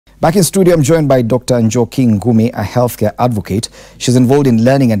Back in studio, I'm joined by Dr. Njoki Ngumi, a healthcare advocate. She's involved in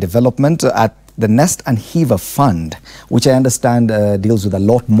learning and development at the Nest and Heaver Fund, which I understand deals with a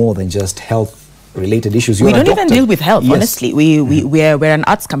lot more than just health-related issues. We don't even deal with health, yes. Honestly. We're an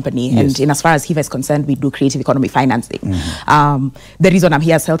arts company, yes. and in as far as Heaver is concerned, we do creative economy financing. The reason I'm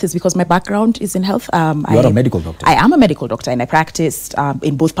here as health is because my background is in health. You're a medical doctor. I am a medical doctor, and I practiced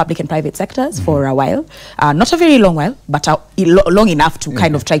in both public and private sectors for a while. Not a very long while, but long enough to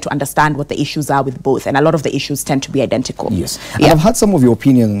kind of try to understand what the issues are with both, and a lot of the issues tend to be identical. Yes, and I've had some of your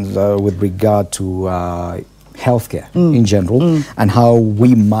opinions with regard to healthcare in general and how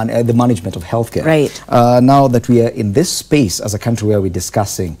we the management of healthcare. Right. Now that we are in this space as a country where we're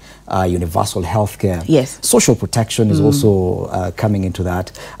discussing universal healthcare, yes, social protection is also coming into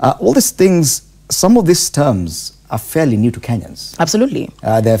that. All these things, some of these terms are fairly new to Kenyans. Absolutely.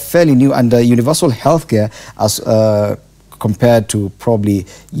 They're fairly new, and universal healthcare as compared to probably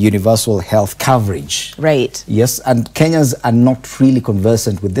universal health coverage. Right. Yes, and Kenyans are not really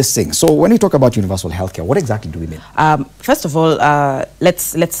conversant with this thing. So when we talk about universal healthcare, what exactly do we mean? First of all,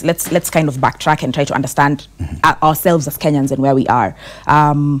 let's kind of backtrack and try to understand ourselves as Kenyans and where we are.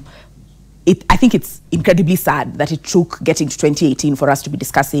 I think it's incredibly sad that it took getting to 2018 for us to be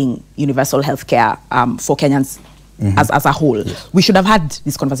discussing universal healthcare for Kenyans as a whole. Yes. We should have had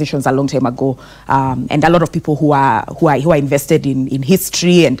these conversations a long time ago, and a lot of people who are invested in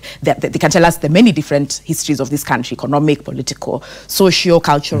history, and they can tell us the many different histories of this country, economic, political,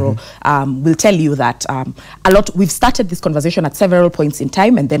 socio-cultural, will tell you that we've started this conversation at several points in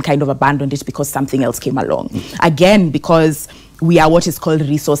time and then kind of abandoned it because something else came along. Again, because we are what is called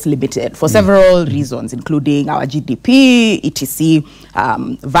resource limited for several reasons, including our GDP, etc.,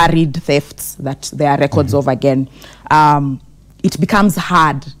 varied thefts that there are records of again. It becomes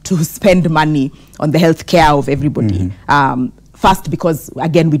hard to spend money on the health care of everybody. First, because,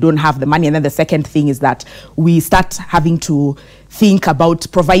 again, we don't have the money. And then the second thing is that we start having to think about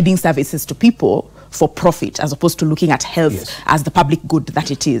providing services to people for profit, as opposed to looking at health as the public good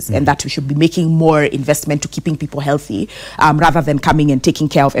that it is, and that we should be making more investment to keeping people healthy rather than coming and taking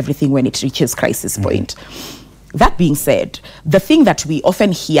care of everything when it reaches crisis point. That being said, the thing that we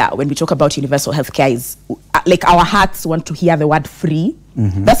often hear when we talk about universal healthcare is like our hearts want to hear the word free.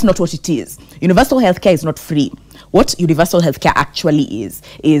 That's not what it is. Universal healthcare is not free. What universal healthcare actually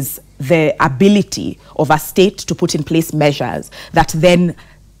is the ability of a state to put in place measures that then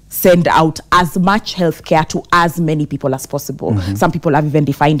send out as much healthcare to as many people as possible. Some people have even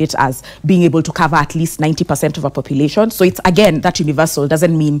defined it as being able to cover at least 90% of a population. So it's, again, that universal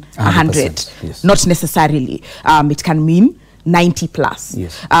doesn't mean 100, not necessarily. It can mean 90 plus.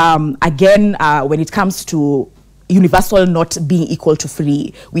 Again, when it comes to universal not being equal to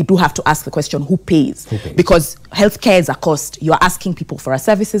free, we do have to ask the question, who pays? Because healthcare is a cost. You're asking people for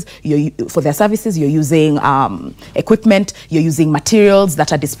services, you're using equipment, you're using materials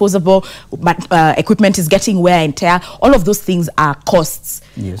that are disposable, but equipment is getting wear and tear. All of those things are costs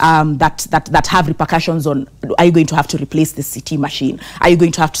that have repercussions on, are you going to have to replace the CT machine? Are you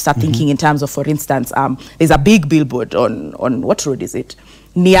going to have to start thinking in terms of, for instance, there's a big billboard on what road is it?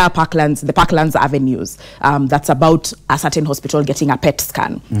 Near Parklands, the Parklands Avenues, that's about a certain hospital getting a PET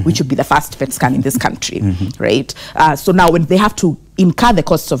scan, which would be the first PET scan in this country, right? So now when they have to incur the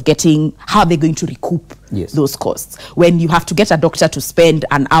costs of getting, how are they going to recoup those costs? When you have to get a doctor to spend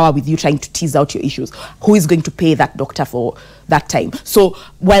an hour with you trying to tease out your issues, who is going to pay that doctor for that time? So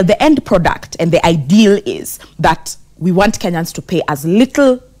while the end product and the ideal is that we want Kenyans to pay as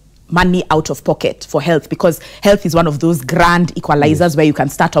little money out of pocket for health, because health is one of those grand equalizers where you can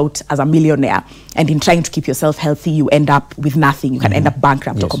start out as a millionaire, and in trying to keep yourself healthy, you end up with nothing. You can end up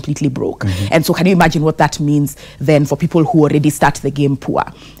bankrupt or completely broke. And so can you imagine what that means then for people who already start the game poor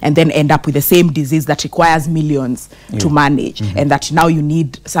and then end up with the same disease that requires millions to manage, and that now you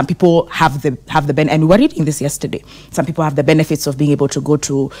need, some people have the and we were reading this yesterday, some people have the benefits of being able to go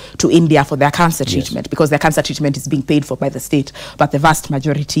to India for their cancer treatment, because their cancer treatment is being paid for by the state, but the vast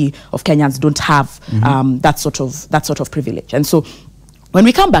majority of Kenyans don't have that sort of privilege. And so when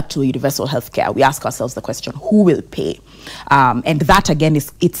we come back to universal healthcare, we ask ourselves the question, who will pay? And that, again,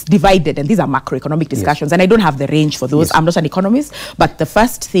 it's divided, and these are macroeconomic discussions, and I don't have the range for those. I'm not an economist, but the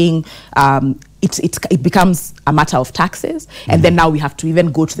first thing, it becomes a matter of taxes, and then now we have to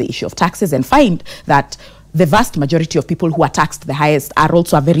even go to the issue of taxes and find that the vast majority of people who are taxed the highest are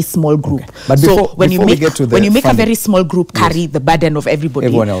also a very small group. But so when you make a very small group carry the burden of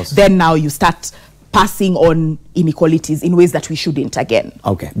everybody else, then now you start passing on inequalities in ways that we shouldn't again.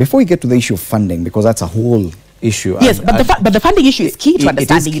 Okay, before we get to the issue of funding, because that's a whole issue. Yes, but the funding issue is key to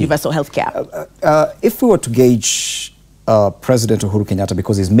understanding universal healthcare. If we were to gauge President Uhuru Kenyatta,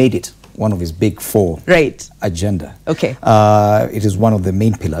 because he's made it one of his big four agenda. Okay. It is one of the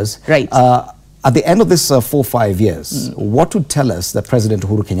main pillars. Right. At the end of this 4-5 years, what would tell us that President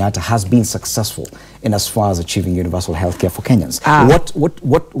Uhuru Kenyatta has been successful in as far as achieving universal healthcare for Kenyans?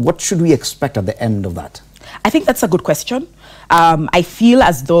 What should we expect at the end of that? I think that's a good question. I feel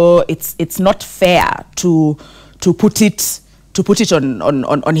as though it's not fair to put it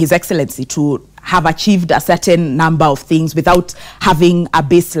on His Excellency to have achieved a certain number of things without having a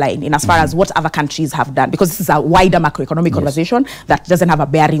baseline in as far as what other countries have done, because this is a wider macroeconomic conversation that doesn't have a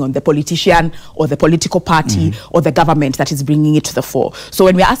bearing on the politician or the political party or the government that is bringing it to the fore. So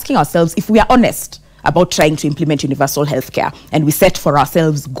when we're asking ourselves, if we are honest about trying to implement universal healthcare and we set for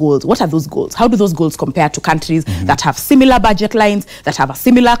ourselves goals, what are those goals? How do those goals compare to countries that have similar budget lines, that have a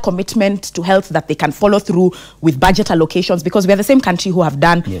similar commitment to health, that they can follow through with budget allocations? Because we are the same country who have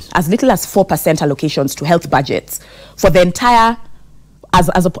done as little as 4% allocations to health budgets for the entire,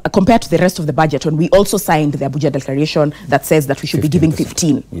 compared to the rest of the budget, when we also signed the Abuja Declaration that says that we should be giving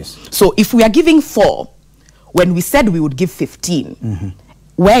 15. Yes. So if we are giving 4, when we said we would give 15,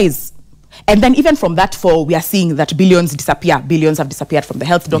 where is... And then even from that 4, we are seeing that billions disappear. Billions have disappeared from the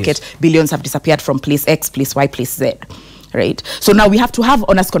health docket. Billions have disappeared from place X, place Y, place Z. Right? So now we have to have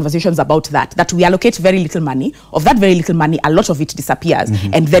honest conversations about that we allocate very little money. Of that very little money, a lot of it disappears.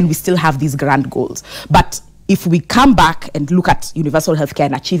 And then we still have these grand goals. But if we come back and look at universal healthcare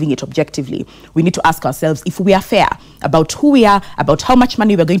and achieving it objectively, we need to ask ourselves if we are fair about who we are, about how much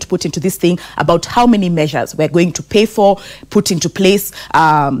money we're going to put into this thing, about how many measures we're going to pay for, put into place,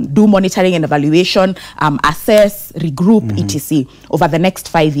 do monitoring and evaluation, assess, regroup, etc. over the next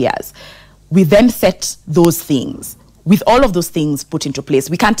 5 years. We then set those things. With all of those things put into place,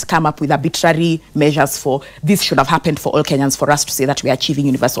 we can't come up with arbitrary measures for this should have happened for all Kenyans for us to say that we are achieving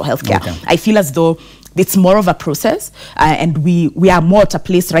universal healthcare. I feel as though it's more of a process, and we are more at a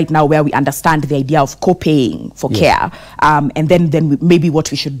place right now where we understand the idea of co-paying for care, and then maybe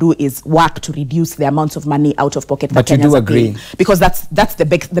what we should do is work to reduce the amounts of money out of pocket that Kenyans are paying, because that's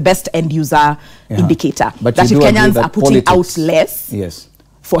the best end user indicator. But that if Kenyans are putting out less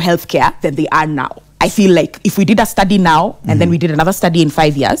for healthcare than they are now. I feel like if we did a study now and then we did another study in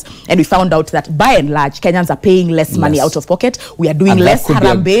 5 years and we found out that by and large Kenyans are paying less money out of pocket, we are doing less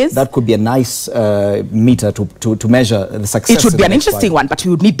harambes. That could be a nice meter to measure the success. It would be an interesting one, but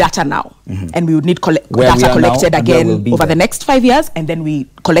we would need data now, and we would need data collected again over the next 5 years, and then we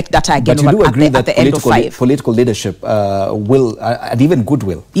collect data again at the end of 5. Political leadership will, and even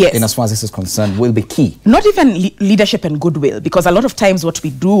goodwill, in as far as this is concerned, will be key. Not even leadership and goodwill, because a lot of times what we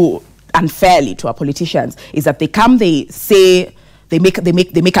do unfairly to our politicians is that they come, they say, they make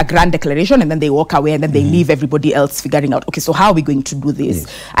a grand declaration, and then they walk away, and then they leave everybody else figuring out, okay, so how are we going to do this?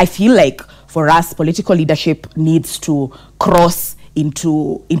 I feel like for us, political leadership needs to cross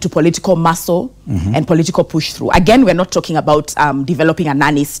into political muscle and political push through. Again, we're not talking about developing a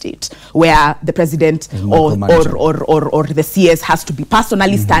nanny state where the president or the CS has to be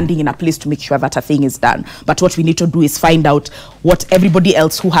personally standing in a place to make sure that a thing is done. But what we need to do is find out what everybody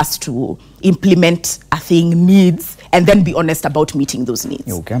else who has to implement a thing needs, and then be honest about meeting those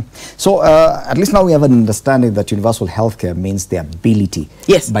needs. Okay. So at least now we have an understanding that universal healthcare means the ability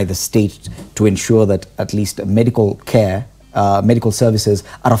by the state to ensure that at least medical care, medical services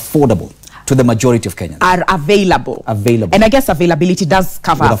are affordable to the majority of Kenyans. Are available. And I guess availability does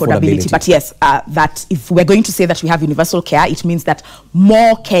cover affordability. But yes, that if we're going to say that we have universal care, it means that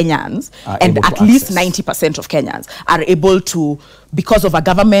more Kenyans, and at least 90% of Kenyans, are able to, because of a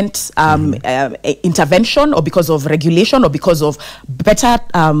government intervention, or because of regulation, or because of better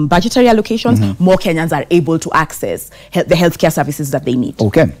budgetary allocations, more Kenyans are able to access the healthcare services that they need.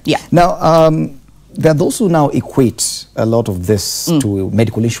 Okay. Yeah. Now, there are those who now equate a lot of this to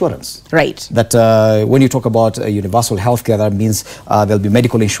medical insurance. Right. That when you talk about universal healthcare, that means there'll be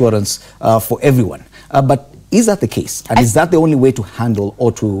medical insurance for everyone. But is that the case? And is that the only way to handle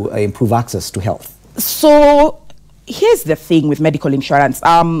or to improve access to health? So here's the thing with medical insurance.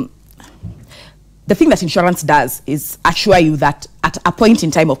 The thing that insurance does is assure you that at a point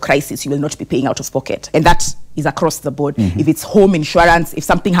in time of crisis, you will not be paying out of pocket. And that is across the board. If it's home insurance, if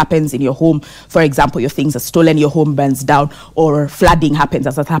something happens in your home, for example, your things are stolen, your home burns down, or flooding happens,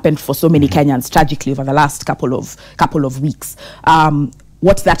 as has happened for so many Kenyans tragically over the last couple of weeks.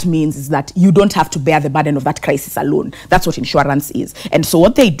 What that means is that you don't have to bear the burden of that crisis alone. That's what insurance is. And so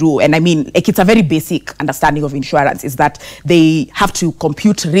what they do, and I mean, like, it's a very basic understanding of insurance, is that they have to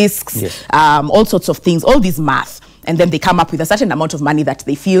compute risks, all sorts of things, all this math, and then they come up with a certain amount of money that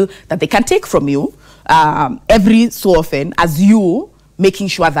they feel that they can take from you every so often, as you making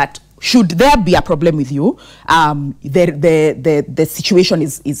sure that should there be a problem with you, the situation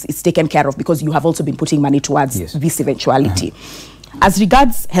is taken care of, because you have also been putting money towards this eventuality. As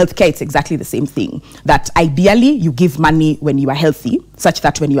regards healthcare, it's exactly the same thing. That ideally you give money when you are healthy, such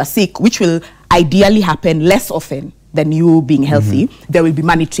that when you are sick, which will ideally happen less often than you being healthy, there will be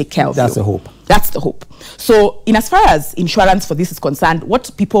money to take care of you. That's the hope. That's the hope. So in as far as insurance for this is concerned,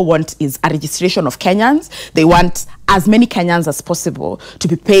 what people want is a registration of Kenyans. They want as many Kenyans as possible to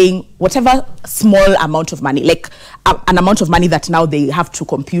be paying whatever small amount of money, like an amount of money that now they have to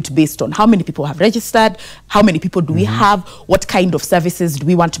compute based on how many people have registered, how many people do we have, what kind of services do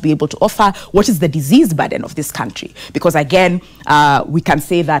we want to be able to offer, what is the disease burden of this country. Because again, we can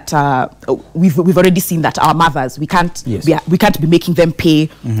say that we've already seen that our mothers, we can't be making them pay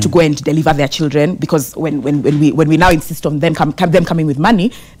to go and deliver their children, because when we now insist on them coming with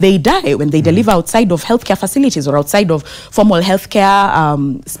money, they die when they deliver outside of healthcare facilities or outside of formal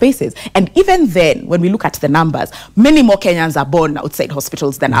healthcare spaces. And even then, when we look at the numbers, many more Kenyans are born outside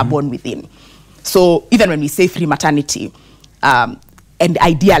hospitals than are born within. So even when we say free maternity, and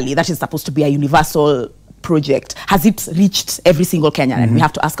ideally that is supposed to be a universal project, has it reached every single Kenyan? And we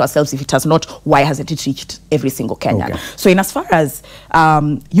have to ask ourselves, if it has not, why hasn't it reached every single Kenyan? So in as far as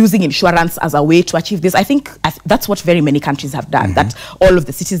using insurance as a way to achieve this, I think that's what very many countries have done, that all of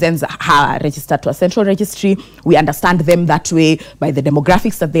the citizens are registered to a central registry. We understand them that way by the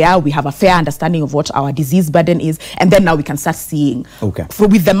demographics that they are. We have a fair understanding of what our disease burden is, and then now we can start seeing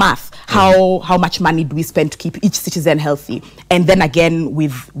with the math how much money do we spend to keep each citizen healthy. And then again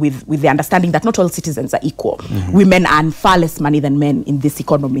with the understanding that not all citizens are equal. Women earn far less money than men in this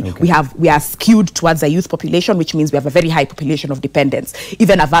economy. We are skewed towards a youth population, which means we have a very high population of dependents.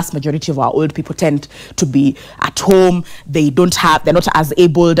 Even a vast majority of our old people tend to be at home. They're not as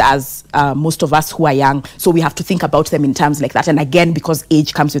abled as most of us who are young. So we have to think about them in terms like that. And again, because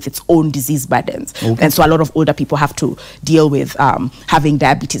age comes with its own disease burdens. And so a lot of older people have to deal with having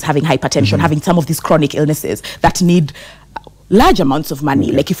diabetes, having hypertension, having some of these chronic illnesses that need large amounts of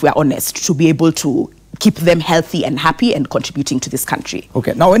money, like if we're honest, to be able to keep them healthy and happy and contributing to this country.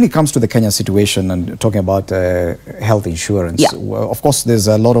 Now, when it comes to the Kenya situation and talking about health insurance, well, of course, there's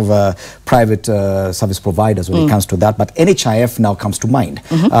a lot of private service providers when it comes to that, but NHIF now comes to mind.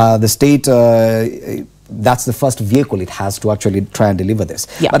 The state, that's the first vehicle it has to actually try and deliver this.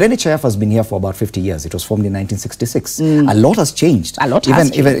 But NHIF has been here for about 50 years. It was formed in 1966. A lot has changed.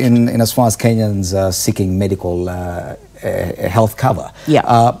 Even in as far as Kenyans seeking medical health cover.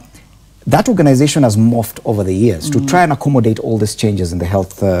 That organization has morphed over the years to try and accommodate all these changes in the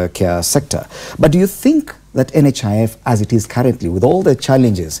health care sector. But do you think that NHIF, as it is currently, with all the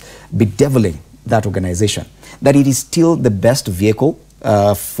challenges bedeviling that organization, that it is still the best vehicle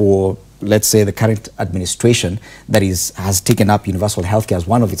for, let's say, the current administration that has taken up universal healthcare as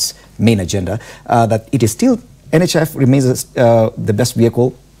one of its main agenda, that it is still, NHIF remains the best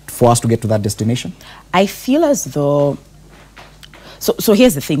vehicle for us to get to that destination? I feel as though, so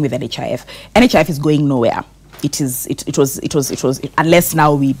here's the thing with NHIF. NHIF is going nowhere. It was unless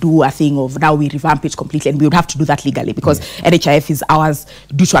now we do a thing of now we revamp it completely, and we would have to do that legally, because NHIF is ours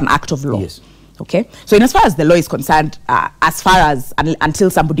due to an act of law. Okay, so in as far as the law is concerned, as far as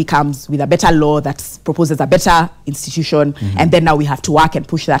until somebody comes with a better law that proposes a better institution, and then now we have to work and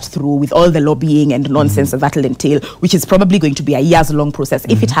push that through with all the lobbying and nonsense that will entail, which is probably going to be a years-long process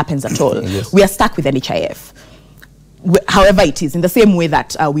if it happens at all. We are stuck with NHIF. However it is, in the same way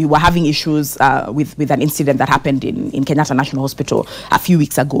that we were having issues with an incident that happened in Kenyatta National Hospital a few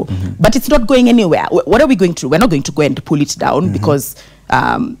weeks ago. But it's not going anywhere. What are we going to do? We're not going to go and pull it down because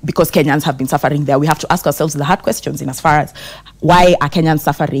Kenyans have been suffering there. We have to ask ourselves the hard questions in as far as why are Kenyans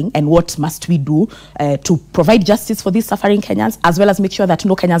suffering, and what must we do to provide justice for these suffering Kenyans, as well as make sure that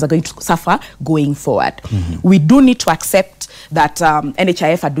no Kenyans are going to suffer going forward. We do need to accept that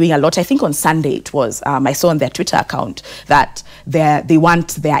NHIF are doing a lot. I think on Sunday it was, I saw on their Twitter account that they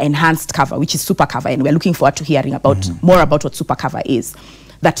want their enhanced cover, which is super cover, and we're looking forward to hearing about more about what super cover is.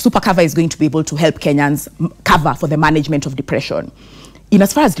 That super cover is going to be able to help Kenyans cover for the management of depression. In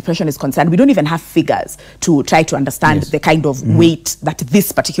as far as depression is concerned, we don't even have figures to try to understand the kind of weight that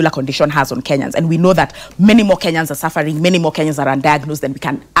this particular condition has on Kenyans. And we know that many more Kenyans are suffering, many more Kenyans are undiagnosed than we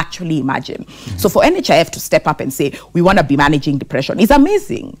can actually imagine. So for NHIF to step up and say, we want to be managing depression is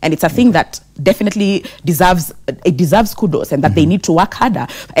amazing. And it's a thing that definitely deserves kudos, and that they need to work harder.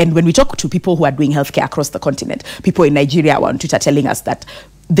 And when we talk to people who are doing healthcare across the continent, people in Nigeria were on Twitter telling us that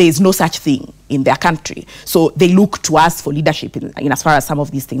there is no such thing in their country. So they look to us for leadership in as far as some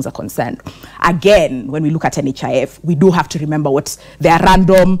of these things are concerned. Again, when we look at NHIF, we do have to remember what their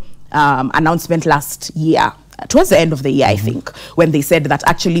random announcement last year towards the end of the year, I think, when they said that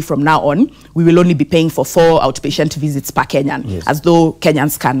actually from now on, we will only be paying for 4 outpatient visits per Kenyan, as though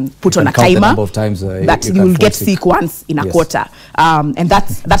Kenyans can put on a timer number of times, that you will get sick once in a quarter. And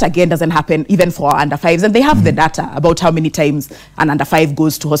that again doesn't happen even for our under 5s. And they have the data about how many times an under 5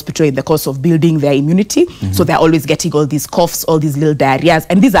 goes to hospital in the course of building their immunity. So they're always getting all these coughs, all these little diarrheas.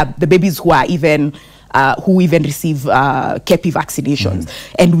 And these are the babies who are even who even receive KEPI vaccinations.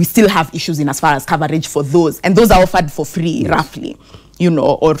 And we still have issues in as far as coverage for those. And those are offered for free, roughly, you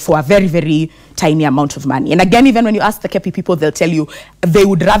know, or for a very, very tiny amount of money. And again, even when you ask the KEPI people, they'll tell you they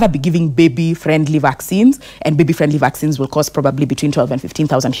would rather be giving baby-friendly vaccines, and baby-friendly vaccines will cost probably between 12 and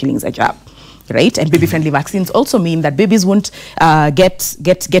 15,000 shillings a jab. Right? And baby-friendly vaccines also mean that babies won't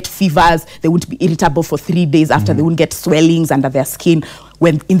get fevers, they won't be irritable for 3 days after, they won't get swellings under their skin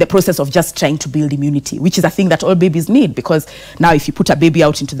when in the process of just trying to build immunity, which is a thing that all babies need, because now if you put a baby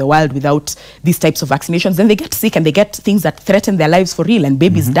out into the wild without these types of vaccinations, then they get sick and they get things that threaten their lives for real, and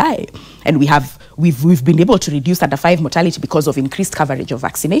babies die. And we've been able to reduce under 5 mortality because of increased coverage of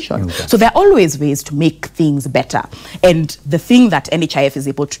vaccination. So there are always ways to make things better. And the thing that NHIF is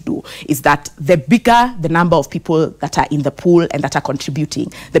able to do is that the bigger the number of people that are in the pool and that are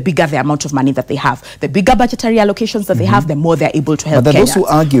contributing, the bigger the amount of money that they have, the bigger budgetary allocations that they have, the more they're able to help. But there are those who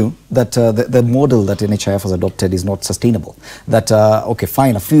argue that the model that NHIF has adopted is not sustainable. That, okay,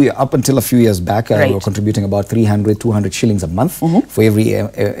 fine, up until a few years back, we were contributing about 300, 200 shillings a month for every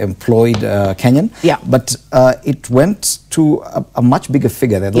employed Kenyan. But it went to a much bigger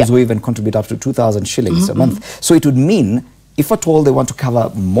figure. There are those who even contribute up to 2,000 shillings a month. So it would mean, if at all they want to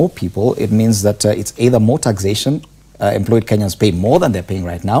cover more people, it means that it's either more taxation, employed Kenyans pay more than they're paying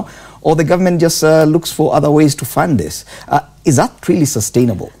right now, or the government just looks for other ways to fund this. Is that really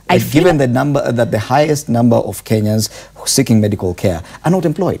sustainable? Given the number that the highest number of Kenyans seeking medical care are not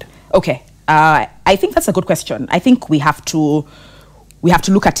employed? Okay, I think that's a good question. I think we have to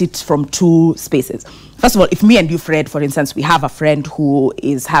look at it from 2 spaces. First of all, if me and you, Fred, for instance, we have a friend who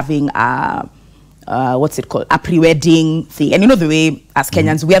is having a what's it called, a pre-wedding thing, and you know the way as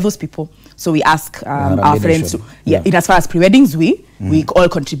Kenyans we are those people. So we ask our friends to, in as far as pre-weddings, we all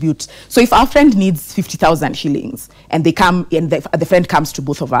contribute. So if our friend needs 50,000 shillings and they come and the friend comes to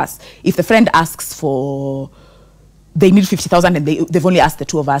both of us, if the friend asks for, they need 50,000 and they've only asked the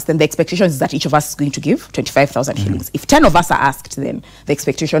 2 of us, then the expectation is that each of us is going to give 25,000 shillings. If 10 of us are asked, then the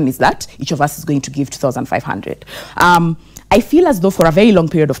expectation is that each of us is going to give 2,500. I feel as though for a very long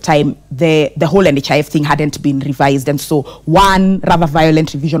period of time, the whole NHIF thing hadn't been revised. And so one rather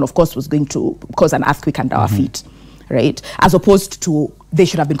violent revision, of course, was going to cause an earthquake under our feet, right? As opposed to, they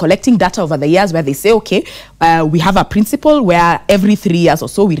should have been collecting data over the years where they say, okay, we have a principle where every 3 years or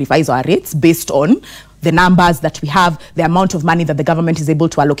so we revise our rates based on the numbers that we have, the amount of money that the government is able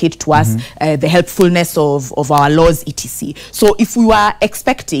to allocate to us, the helpfulness of our laws, etc. So if we were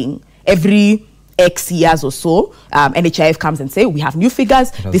expecting every X years or so, NHIF comes and say, we have new figures,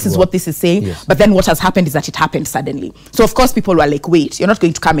 this is what this is saying. But then what has happened is that it happened suddenly. So of course people were like, wait, you're not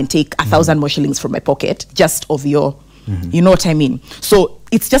going to come and take 1,000 more shillings from my pocket just of your, you know what I mean? So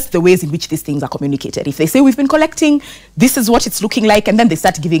it's just the ways in which these things are communicated. If they say we've been collecting, this is what it's looking like, and then they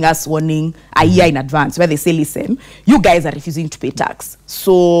start giving us warning a year in advance where they say, listen, you guys are refusing to pay tax.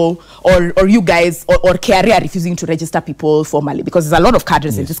 So, or you guys, or KRA are refusing to register people formally, because there's a lot of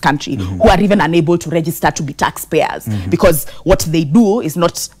cadres in this country who are even unable to register to be taxpayers because what they do is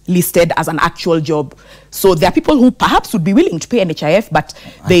not listed as an actual job. So there are people who perhaps would be willing to pay NHIF, but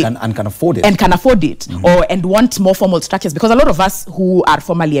they can afford it. And can afford it, and want more formal structures, because a lot of us who are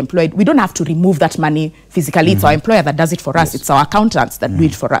formally employed, we don't have to remove that money physically. It's our employer that does it for us. It's our accountants that do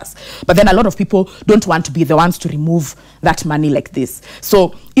it for us. But then a lot of people don't want to be the ones to remove that money like this.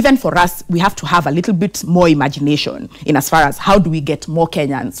 So even for us, we have to have a little bit more imagination in as far as how do we get more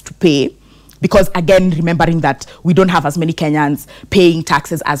Kenyans to pay. Because again, remembering that we don't have as many Kenyans paying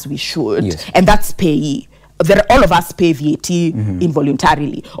taxes as we should, and that's payee. All of us pay VAT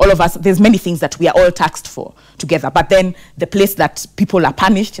involuntarily. All of us, there's many things that we are all taxed for together. But then the place that people are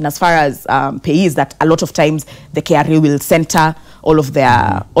punished in as far as pay is that a lot of times the KRA will center all of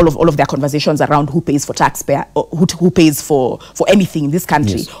their conversations around who pays for taxpayer, or who pays for anything in this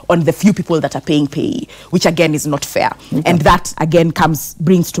country on the few people that are paying pay, which again is not fair. And that again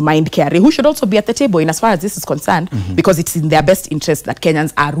brings to mind KRA, who should also be at the table in as far as this is concerned, because it's in their best interest that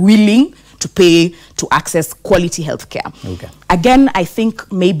Kenyans are willing to pay to access quality healthcare. Again, I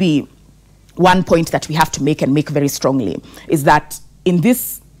think maybe one point that we have to make, and make very strongly, is that in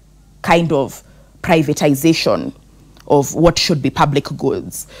this kind of privatization of what should be public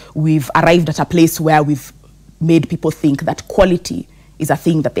goods, we've arrived at a place where we've made people think that quality is a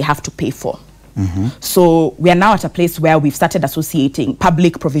thing that they have to pay for. So we are now at a place where we've started associating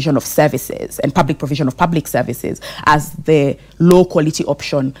public provision of services and public provision of public services as the low quality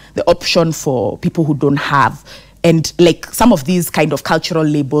option, the option for people who don't have. And like some of these kind of cultural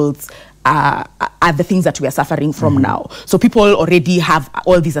labels are the things that we are suffering from now. So people already have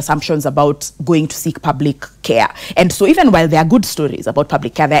all these assumptions about going to seek public care. And so even while there are good stories about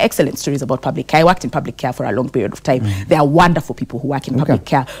public care, there are excellent stories about public care. I worked in public care for a long period of time. There are wonderful people who work in public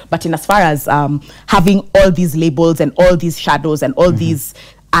care. But in as far as having all these labels and all these shadows and all these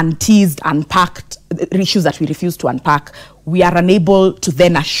unteased, unpacked issues that we refuse to unpack, we are unable to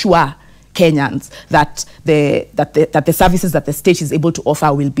then assure Kenyans that the services that the state is able to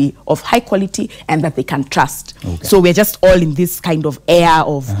offer will be of high quality and that they can trust. So we're just all in this kind of air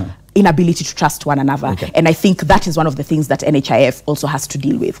of inability to trust one another. And I think that is one of the things that NHIF also has to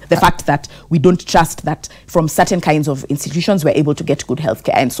deal with. The fact that we don't trust that from certain kinds of institutions we're able to get good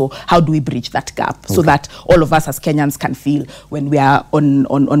healthcare. And so how do we bridge that gap so that all of us as Kenyans can feel when we are on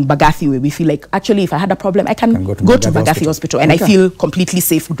Bagathi, where we feel like, actually, if I had a problem, I can go to Bagathi Hospital. And I feel completely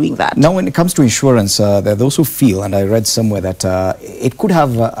safe doing that. Now, when it comes to insurance, there are those who feel, and I read somewhere that it could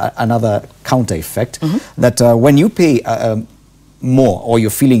have another counter effect, that when you pay more, or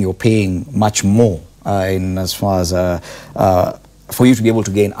you're feeling you're paying much more in as far as for you to be able to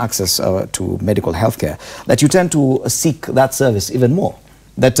gain access to medical health care, that you tend to seek that service even more.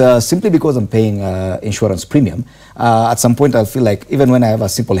 That simply because I'm paying insurance premium, at some point I'll feel like even when I have a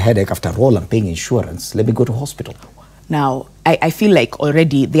simple headache, after all, I'm paying insurance, let me go to hospital. Now, I feel like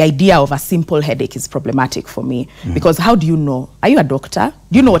already the idea of a simple headache is problematic for me because how do you know? Are you a doctor?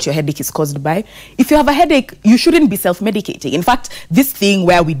 Do you know what your headache is caused by? If you have a headache, you shouldn't be self-medicating. In fact, this thing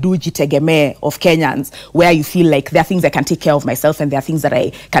where we do jitegeme of Kenyans, where you feel like there are things I can take care of myself and there are things that I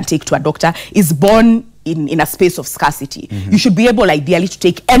can take to a doctor, is born in a space of scarcity. You should be able ideally to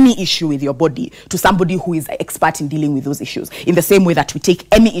take any issue with your body to somebody who is expert in dealing with those issues, in the same way that we take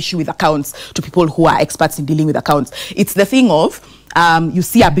any issue with accounts to people who are experts in dealing with accounts. It's the thing of you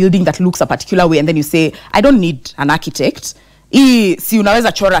see a building that looks a particular way and then you say, I don't need an architect. Si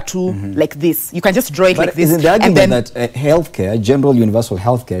unaweza chora tu like this. You can just draw it like this. Isn't the argument that healthcare, general universal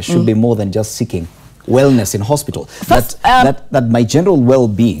healthcare, should be more than just seeking wellness in hospital? First, that my general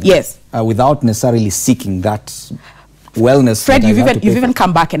well-being, yes, without necessarily seeking that wellness. Fred, you've even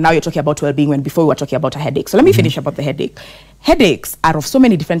come back and now you're talking about well-being when before we were talking about a headache. So let me finish about the headache. Headaches are of so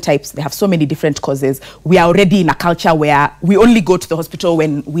many different types. They have so many different causes. We are already in a culture where we only go to the hospital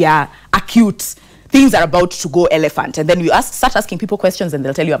when we are acute. Things are about to go elephant. And then you start asking people questions and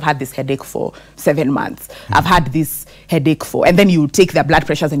they'll tell you, I've had this headache for 7 months. I've had this headache for, and then you take their blood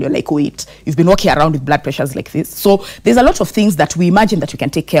pressures and you're like, wait, you've been walking around with blood pressures like this. So there's a lot of things that we imagine that we can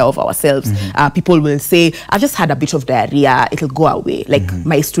take care of ourselves. People will say, I've just had a bit of diarrhea, it'll go away. Like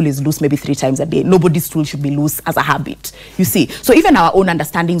my stool is loose maybe 3 times a day. Nobody's stool should be loose as a habit, you see. So even our own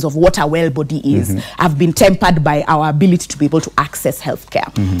understandings of what a well body is have been tempered by our ability to be able to access healthcare.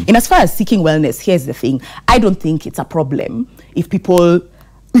 And as far as seeking wellness, here's the thing. I don't think it's a problem if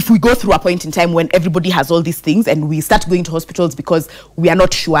we go through a point in time when everybody has all these things and we start going to hospitals because we are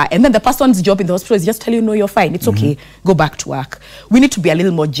not sure, and then the person's job in the hospital is just tell you, no, you're fine, it's okay, go back to work. We need to be a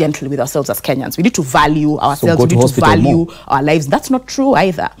little more gentle with ourselves as Kenyans. We need to value ourselves, we need to value our lives. That's not true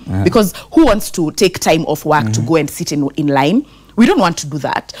either, because who wants to take time off work to go and sit in line? We don't want to do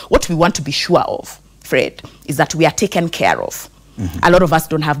that. What we want to be sure of, Fred, is that we are taken care of. A lot of us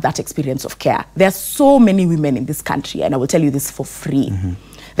don't have that experience of care. There are so many women in this country, and I will tell you this for free.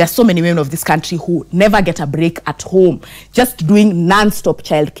 There are so many women of this country who never get a break at home, just doing non-stop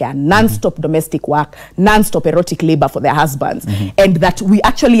childcare, non-stop domestic work, non-stop erotic labor for their husbands, and that we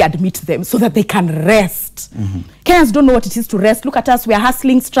actually admit them so that they can rest. Kenyans don't know what it is to rest. Look at us, we are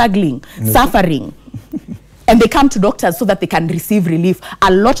hustling, struggling, suffering. And they come to doctors so that they can receive relief.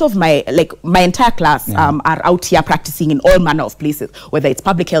 A lot of my entire class are out here practicing in all manner of places, whether it's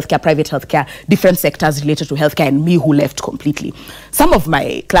public healthcare, private healthcare, different sectors related to healthcare, and me who left completely. Some of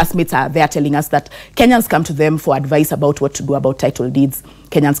my classmates are there telling us that Kenyans come to them for advice about what to do about title deeds.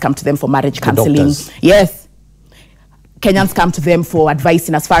 Kenyans come to them for marriage counseling. Yes. Kenyans come to them for advice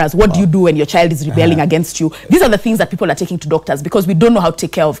in as far as what do you do when your child is rebelling against you. These are the things that people are taking to doctors because we don't know how to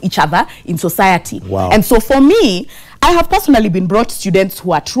take care of each other in society. And so for me, I have personally been brought students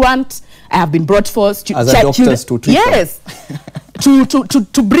who are truant. I have been brought for doctors to treat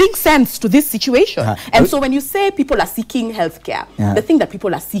to bring sense to this situation. And so when you say people are seeking healthcare, the thing that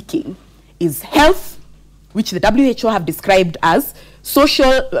people are seeking is health, which the WHO have described as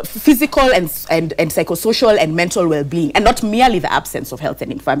social, physical, and psychosocial and mental well-being, and not merely the absence of health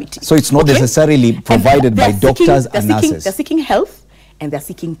and infirmity. So it's not necessarily provided by doctors and nurses. They're seeking health and they're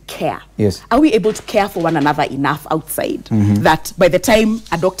seeking care. Yes. Are we able to care for one another enough outside that by the time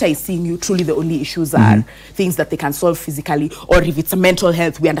a doctor is seeing you, truly the only issues are things that they can solve physically, or if it's a mental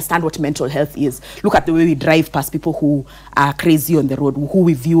health, we understand what mental health is. Look at the way we drive past people who are crazy on the road, who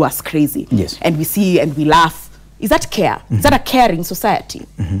we view as crazy. Yes. And we see and we laugh. Is that care? Is that a caring society?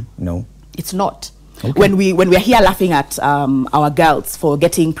 No. It's not. Okay. When we're here laughing at our girls for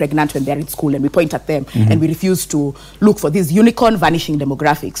getting pregnant when they're in school, and we point at them and we refuse to look for these unicorn vanishing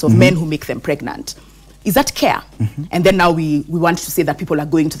demographics of men who make them pregnant. Is that care? And then now we want to say that people are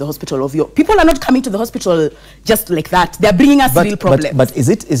going to the hospital people are not coming to the hospital just like that. They're bringing us real problems. But is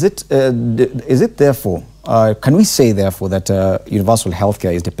it therefore, can we say therefore that universal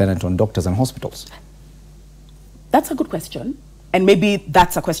healthcare is dependent on doctors and hospitals? That's a good question. And maybe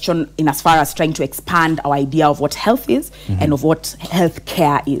that's a question in as far as trying to expand our idea of what health is and of what health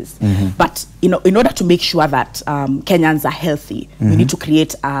care is. But in order to make sure that Kenyans are healthy, we need to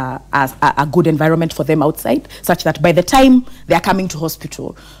create a good environment for them outside, such that by the time they're coming to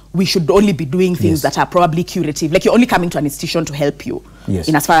hospital, we should only be doing things that are probably curative. Like, you're only coming to an institution to help you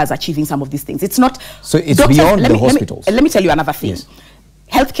in as far as achieving some of these things. It's not... So it's beyond the hospitals. Let me tell you another thing. Yes.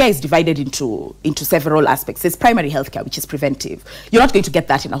 Healthcare is divided into several aspects. There's primary healthcare, which is preventive. You're not going to get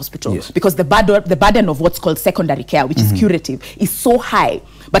that in a hospital because the burden of what's called secondary care, which is curative, is so high.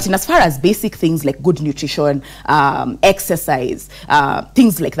 But in as far as basic things like good nutrition, exercise,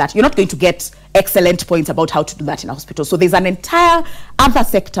 things like that, you're not going to get excellent points about how to do that in a hospital. So there's an entire other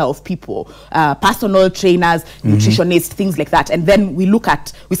sector of people, personal trainers, nutritionists, things like that. And then we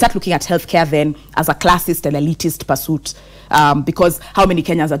start looking at healthcare then as a classist and elitist pursuit. Because how many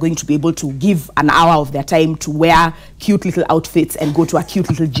Kenyans are going to be able to give an hour of their time to wear cute little outfits and go to a cute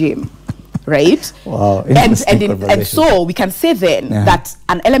little gym? Right? Wow. And so we can say then that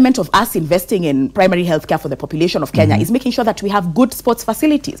an element of us investing in primary healthcare for the population of Kenya is making sure that we have good sports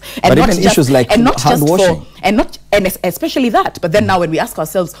facilities, and but even issues like hand washing, and especially that. But then now when we ask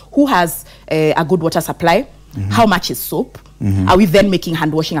ourselves, who has a good water supply? How much is soap? Are we then making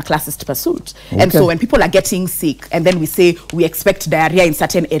hand washing a classist pursuit? And so when people are getting sick and then we say we expect diarrhea in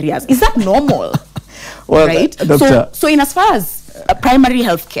certain areas, is that normal? Well, right? So in as far as primary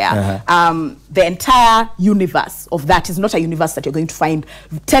health care, the entire universe of that is not a universe that you're going to find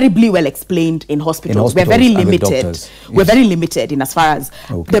terribly well explained in hospitals. We're very limited. We're very limited in as far as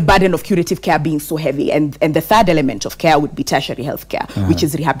the burden of curative care being so heavy. And the third element of care would be tertiary health care, which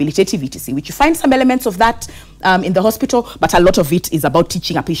is rehabilitative etc., which you find some elements of that in the hospital, but a lot of it is about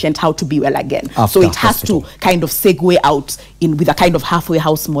teaching a patient how to be well again. So it has to kind of segue out with a kind of halfway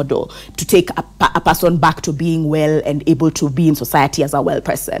house model to take a person back to being well and able to be in society as a well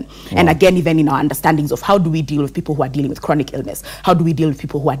person. And again, even in our understandings of how do we deal with people who are dealing with chronic illness, how do we deal with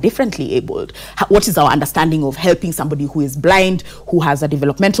people who are differently abled, what is our understanding of helping somebody who is blind, who has a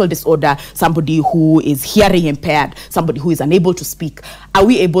developmental disorder, somebody who is hearing impaired, somebody who is unable to speak. Are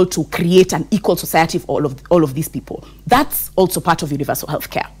we able to create an equal society for all of these people? That's also part of universal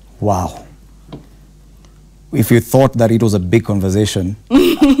health care. Wow. If you thought that it was a big conversation,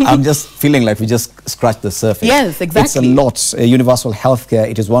 I'm just feeling like we just scratched the surface. Yes, exactly. It's a lot. Universal healthcare,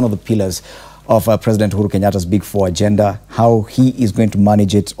 it is one of the pillars of President Uhuru Kenyatta's Big Four agenda, how he is going to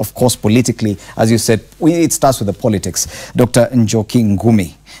manage it. Of course, politically, as you said, it starts with the politics. Dr. Njoki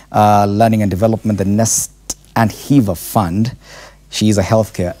Ngumi, Learning and Development, the Nest and Heaver Fund. She is a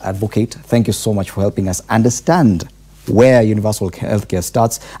healthcare advocate. Thank you so much for helping us understand where universal healthcare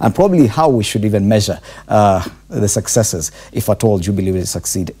starts and probably how we should even measure the successes, if at all you believe it will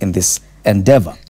succeed in this endeavor.